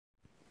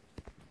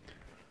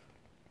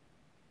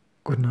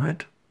Good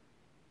night,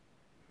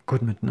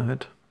 good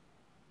midnight,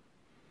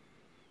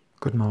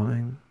 good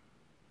morning.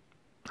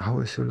 How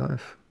is your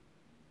life?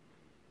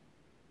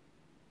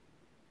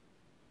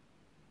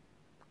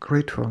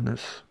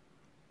 Gratefulness,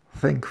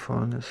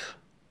 thankfulness,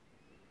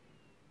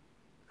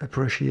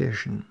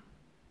 appreciation.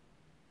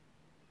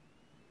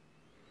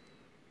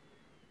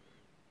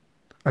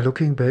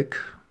 Looking back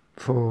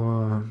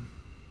for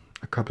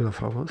a couple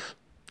of hours,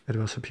 it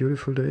was a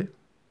beautiful day.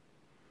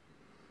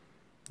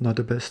 Not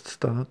the best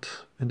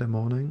start in the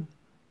morning.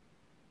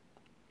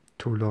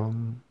 Too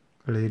long,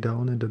 lay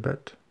down in the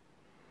bed.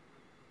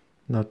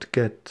 Not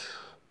get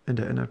in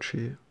the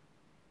energy.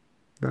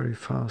 Very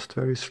fast,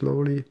 very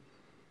slowly.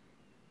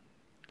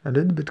 A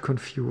little bit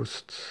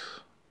confused.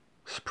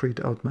 Spread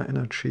out my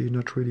energy,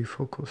 not really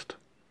focused.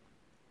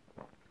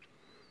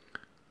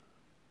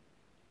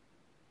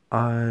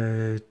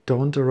 I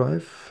don't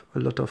arrive a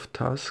lot of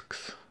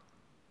tasks.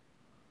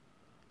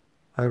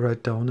 I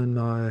write down in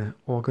my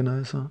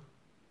organizer.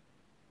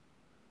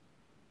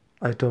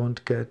 I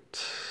don't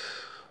get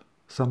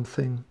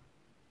something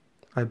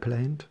I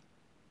planned.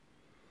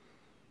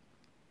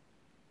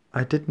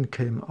 I didn't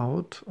came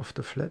out of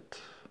the flat,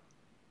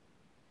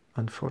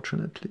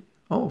 unfortunately.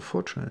 Oh,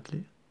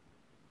 fortunately.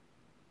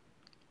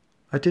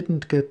 I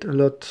didn't get a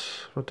lot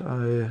what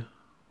I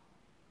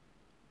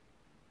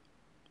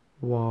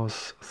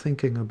was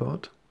thinking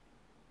about.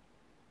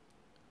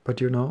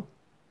 But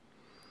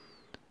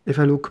if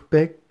I look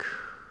back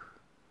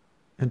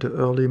in the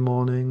early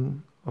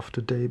morning of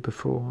the day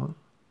before,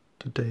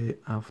 the day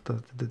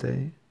after the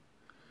day,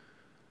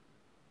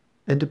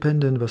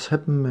 independent what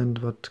happened and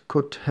what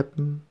could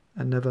happen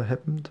and never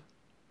happened,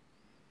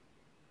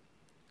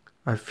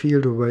 I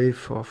feel the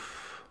wave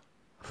of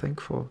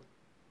thankful.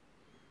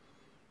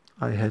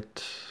 I had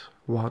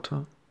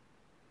water,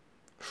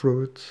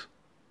 fruits,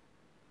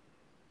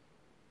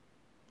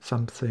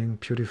 something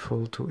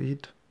beautiful to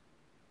eat,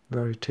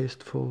 very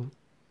tasteful,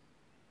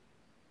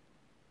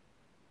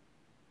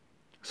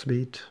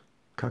 sweet,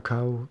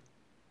 cacao.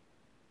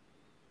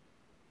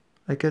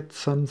 I get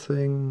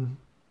something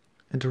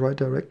in the right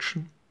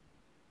direction.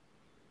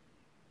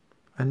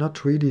 I'm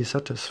not really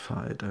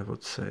satisfied, I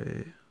would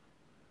say,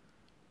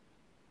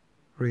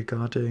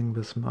 regarding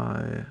with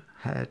my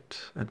head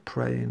and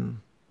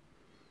brain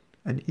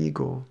and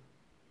ego.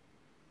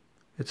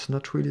 It's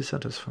not really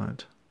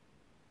satisfied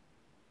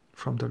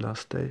from the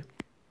last day.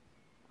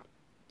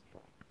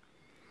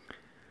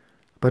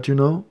 But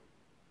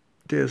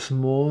there's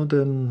more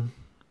than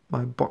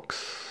my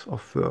box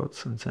of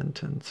words and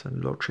sentence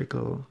and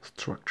logical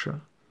structure.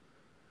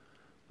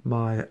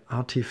 My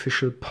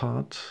artificial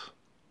part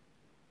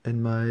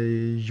in my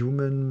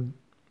human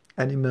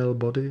animal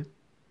body.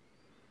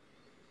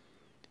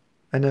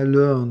 And I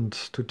learned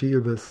to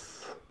deal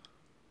with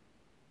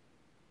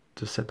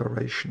the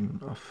separation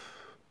of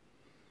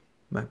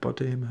my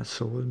body, my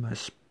soul, my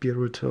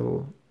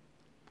spiritual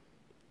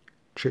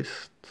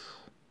gist,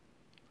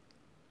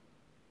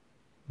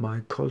 my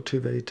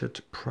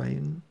cultivated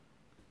brain,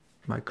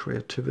 my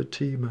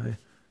creativity, my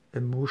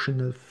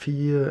emotional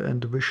fear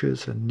and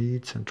wishes and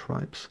needs and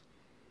tribes.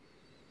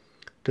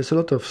 There's a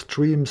lot of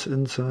streams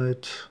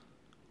inside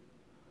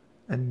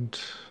and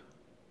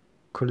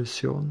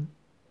collision,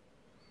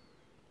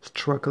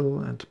 struggle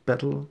and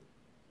battle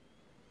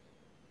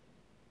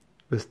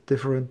with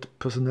different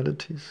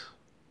personalities.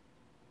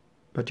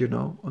 But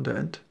on the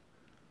end,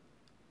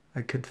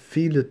 I can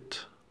feel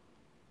it,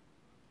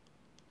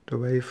 the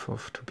wave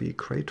of to be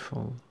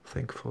grateful,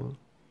 thankful.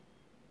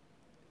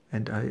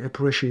 And I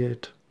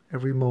appreciate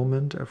every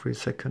moment, every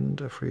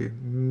second, every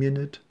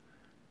minute,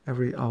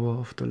 every hour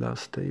of the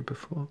last day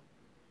before.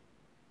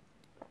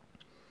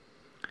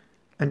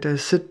 And I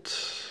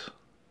sit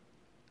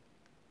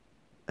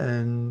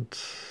and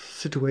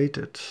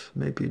situated,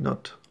 maybe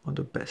not on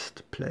the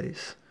best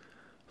place,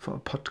 for a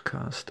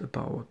podcast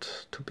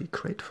about to be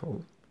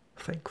grateful,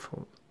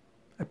 thankful,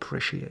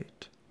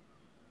 appreciate.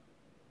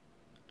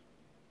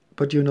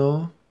 But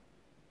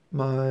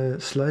my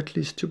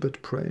slightly stupid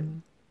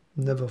brain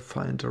never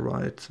find the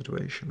right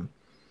situation.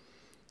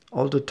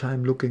 All the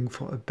time looking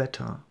for a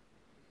better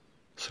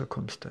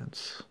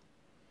circumstance.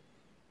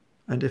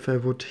 And if I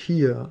would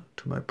hear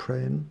to my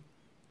brain,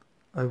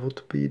 I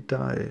would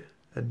die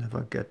and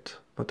never get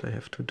what I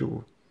have to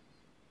do.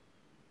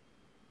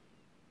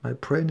 My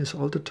brain is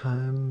all the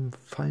time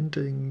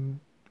finding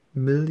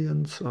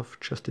millions of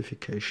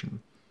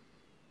justification.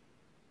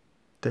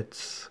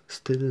 That's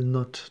still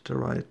not the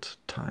right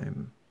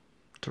time,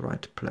 the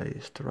right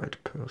place, the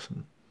right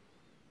person.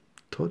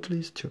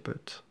 Totally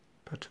stupid,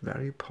 but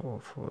very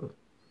powerful.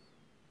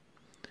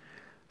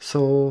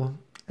 So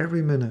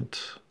every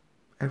minute,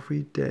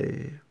 every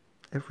day,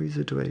 every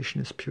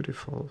situation is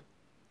beautiful,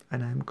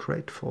 and I'm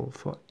grateful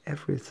for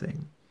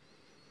everything.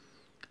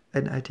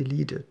 And I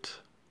deleted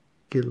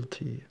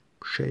guilty,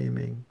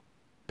 shaming,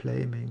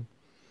 blaming.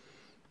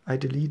 I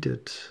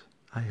deleted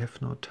I have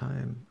no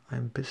time,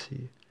 I'm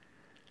busy.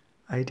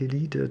 I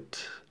deleted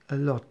a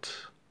lot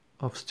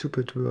of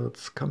stupid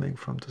words coming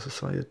from the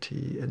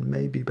society and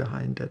maybe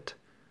behind that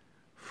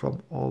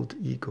from old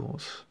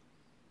egos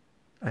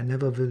I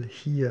never will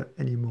hear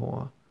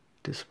anymore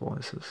these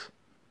voices.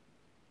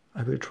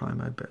 I will try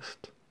my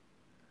best.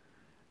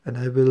 And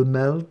I will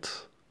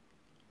melt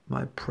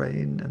my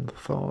brain and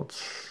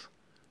thoughts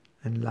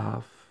in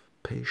love,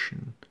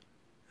 patience,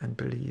 and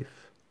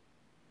belief.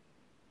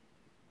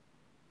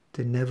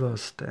 They never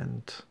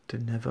stand, they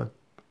never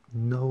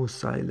know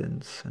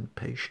silence and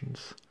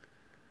patience.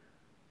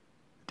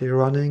 They're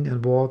running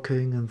and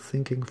walking and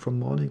thinking from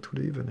morning to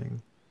the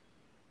evening.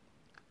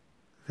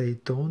 They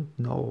don't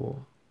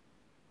know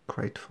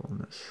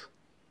gratefulness,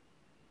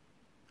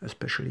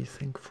 especially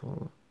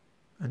thankful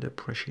and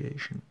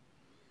appreciation.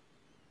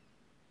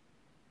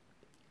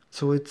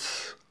 So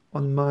it's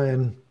on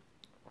mine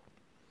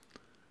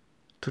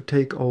to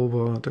take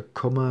over the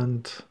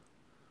command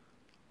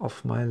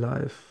of my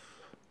life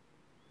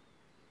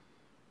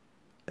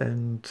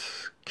and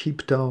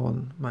keep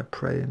down my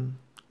brain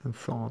and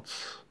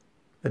thoughts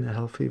in a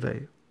healthy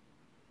way.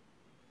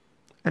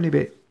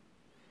 Anyway,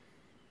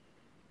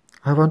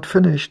 I want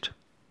finished.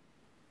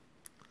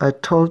 I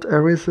told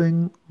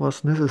everything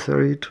was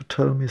necessary to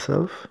tell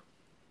myself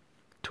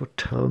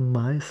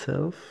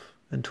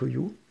and to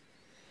you,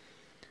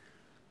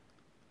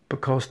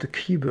 because the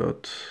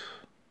keyword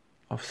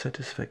of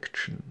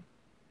satisfaction,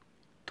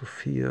 to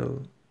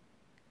feel,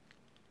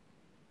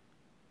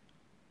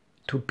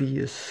 to be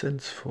a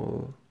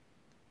senseful,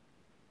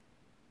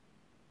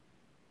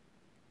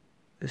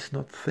 is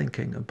not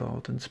thinking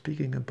about and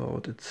speaking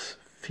about, it's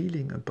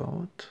feeling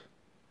about,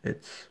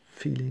 it's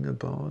feeling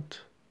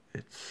about,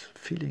 it's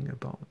feeling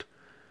about.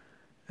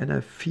 And I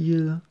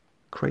feel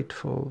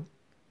grateful,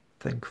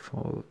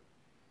 thankful,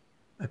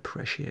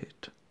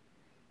 appreciate.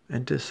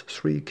 And these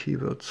three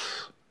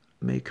keywords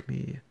make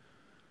me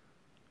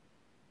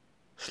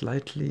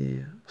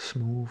slightly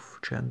smooth,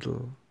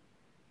 gentle,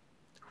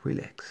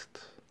 relaxed.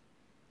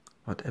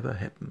 Whatever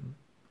happened,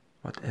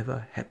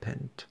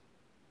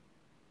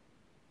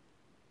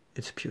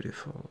 it's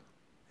beautiful.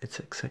 It's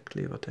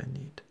exactly what I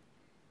need.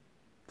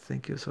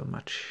 Thank you so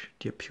much,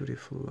 dear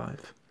beautiful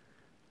life,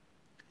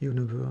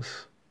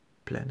 universe,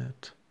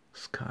 planet,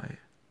 sky,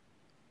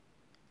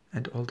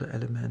 and all the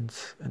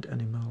elements and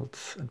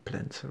animals and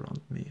plants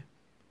around me.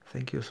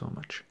 Thank you so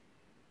much.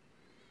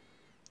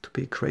 To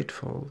be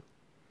grateful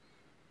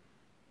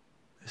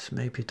is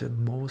maybe the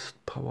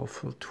most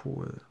powerful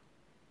tool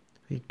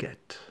we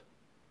get,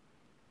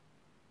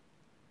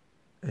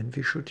 and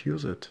we should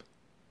use it.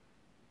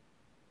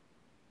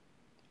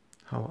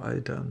 How I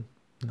done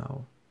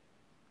now.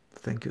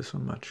 Thank you so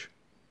much.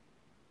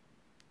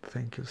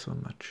 Thank you so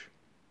much.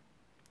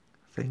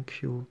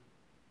 Thank you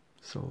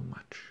so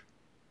much.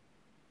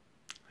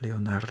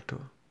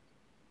 Leonardo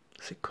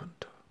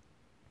Secondo.